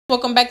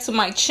Welcome back to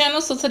my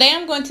channel. So today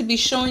I'm going to be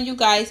showing you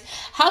guys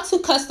how to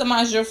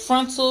customize your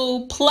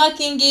frontal,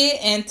 plucking it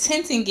and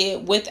tinting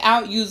it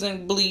without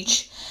using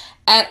bleach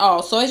at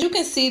all. So as you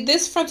can see,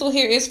 this frontal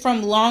here is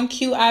from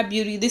Longqi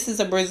Beauty. This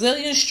is a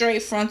Brazilian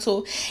straight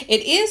frontal.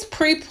 It is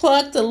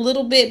pre-plucked a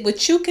little bit,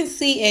 but you can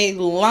see a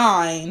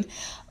line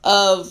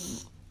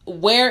of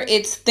where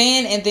it's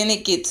thin and then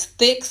it gets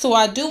thick, so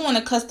I do want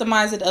to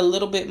customize it a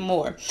little bit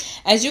more.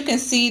 As you can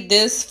see,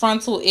 this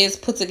frontal is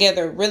put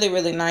together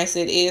really nice.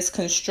 It is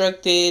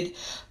constructed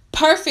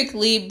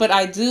perfectly, but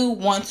I do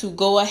want to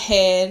go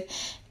ahead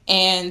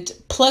and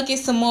pluck it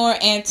some more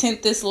and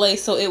tint this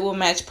lace so it will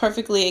match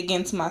perfectly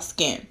against my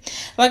skin.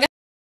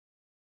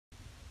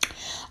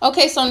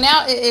 Okay, so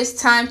now it is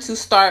time to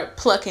start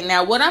plucking.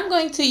 Now, what I'm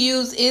going to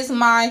use is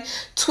my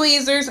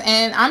tweezers,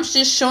 and I'm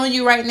just showing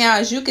you right now.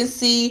 As you can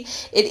see,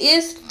 it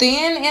is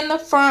thin in the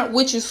front,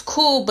 which is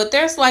cool, but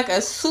there's like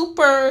a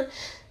super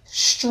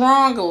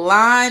strong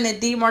line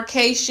and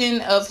demarcation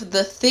of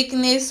the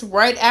thickness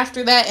right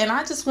after that, and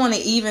I just want to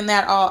even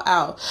that all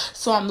out.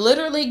 So I'm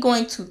literally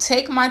going to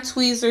take my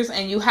tweezers,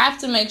 and you have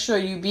to make sure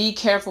you be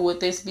careful with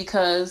this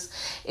because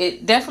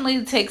it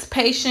definitely takes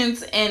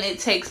patience and it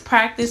takes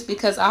practice,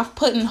 because I've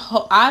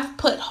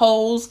put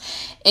holes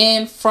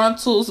in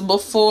frontals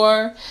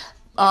before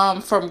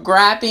from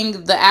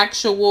grabbing the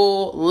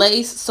actual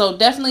lace. So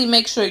definitely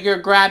make sure you're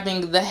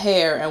grabbing the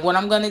hair. And what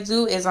I'm going to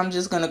do is I'm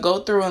just going to go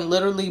through and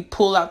literally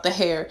pull out the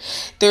hair.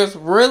 There's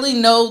really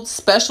no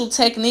special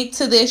technique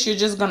to this. You're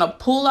just going to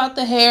pull out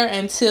the hair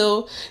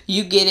until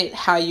you get it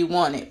how you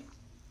want it.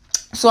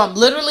 So I'm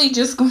literally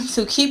just going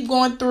to keep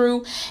going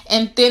through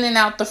and thinning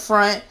out the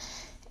front.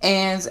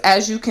 And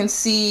as you can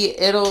see,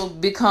 it'll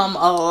become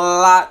a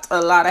lot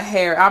of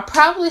hair. I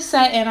probably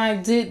sat and I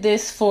did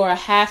this for a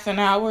half an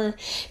hour.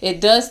 It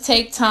does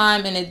take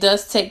time and it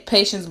does take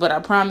patience, but I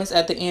promise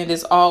at the end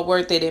it's all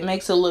worth it. It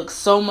makes it look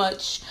so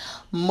much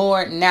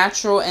more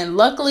natural. And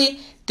luckily,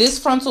 this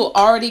frontal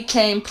already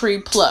came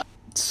pre-plucked.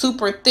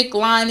 Super thick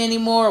line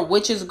anymore,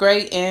 which is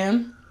great,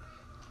 and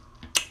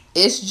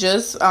it's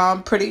just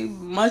pretty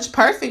much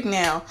perfect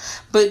now.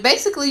 But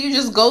basically, you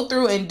just go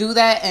through and do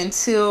that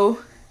until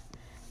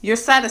you're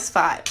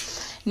satisfied.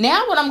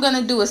 Now what I'm going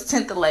to do is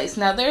tint the lace.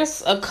 Now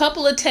there's a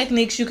couple of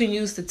techniques you can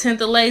use to tint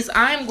the lace.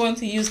 I'm going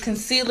to use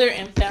concealer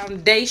and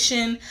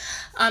foundation.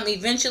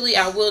 Eventually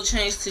I will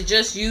change to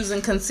just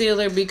using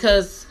concealer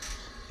because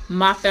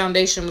my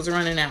foundation was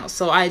running out.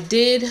 So I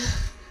did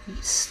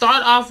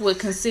start off with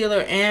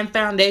concealer and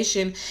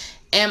foundation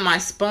and my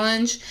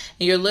sponge.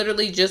 And you're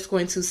literally just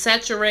going to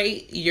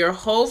saturate your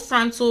whole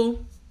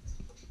frontal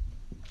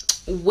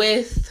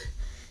with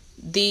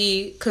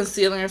the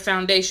concealer and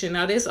foundation.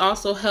 Now this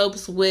also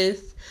helps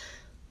with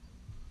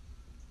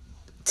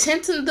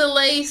tinting the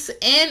lace,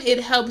 and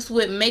it helps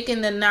with making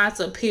the knots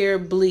appear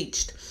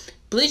bleached.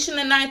 Bleaching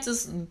the knots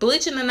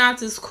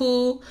is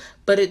cool,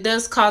 but it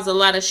does cause a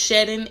lot of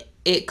shedding.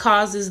 It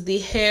causes the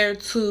hair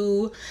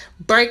to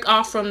break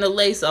off from the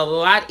lace a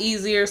lot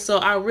easier, so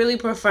I really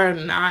prefer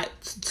not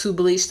to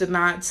bleach the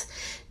knots.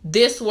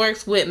 This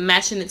works with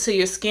matching it to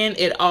your skin.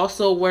 It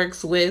also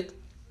works with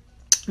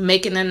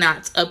making the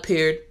knots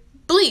appear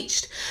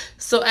bleached.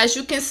 So as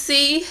you can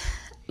see,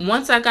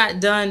 once I got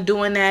done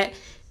doing that,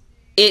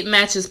 it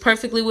matches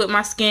perfectly with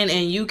my skin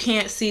and you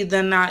can't see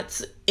the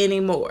knots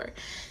anymore.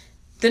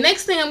 The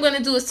next thing I'm going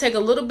to do is take a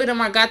little bit of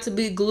my Got To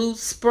Be Glue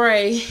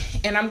spray,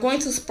 and I'm going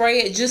to spray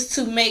it just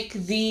to make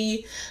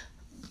the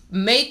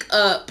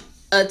makeup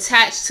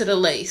attach to the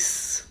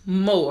lace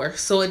more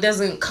so it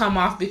doesn't come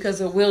off,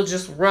 because it will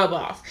just rub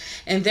off.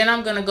 And then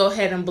I'm going to go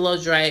ahead and blow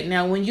dry it.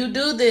 Now when you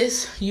do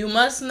this, you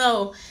must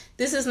know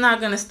this is not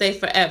going to stay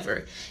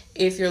forever.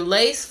 If your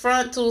lace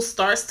frontal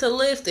starts to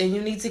lift and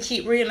you need to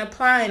keep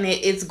reapplying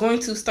it, it's going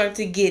to start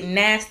to get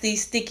nasty,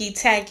 sticky,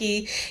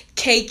 tacky,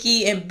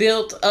 cakey, and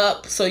built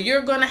up. So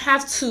you're going to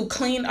have to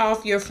clean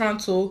off your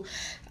frontal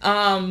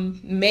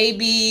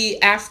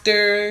maybe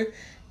after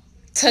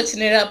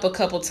touching it up a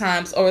couple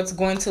times, or it's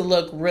going to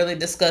look really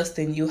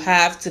disgusting. You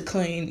have to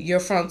clean your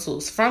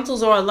frontals.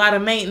 Frontals are a lot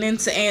of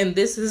maintenance, and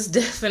this is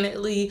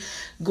definitely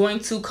going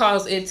to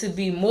cause it to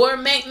be more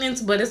maintenance,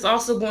 but it's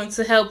also going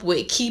to help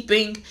with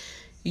keeping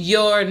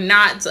your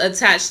knots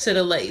attached to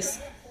the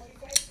lace.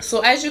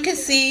 So as you can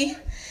see,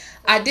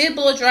 I did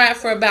blow dry it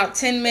for about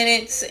 10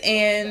 minutes,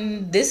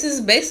 and this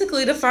is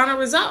basically the final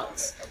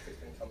results.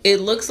 It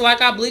looks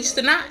like I bleached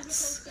the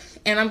knots.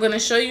 And I'm going to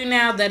show you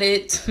now that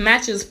it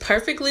matches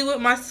perfectly with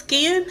my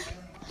skin.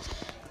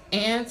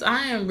 And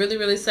I am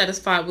really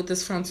satisfied with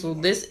this frontal.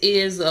 This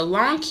is a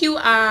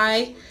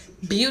Longqi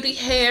Beauty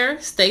hair.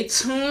 Stay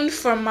tuned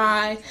for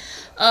my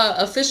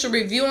official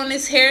review on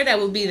this hair. That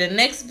will be the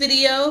next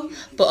video.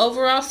 But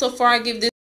overall, so far, I give this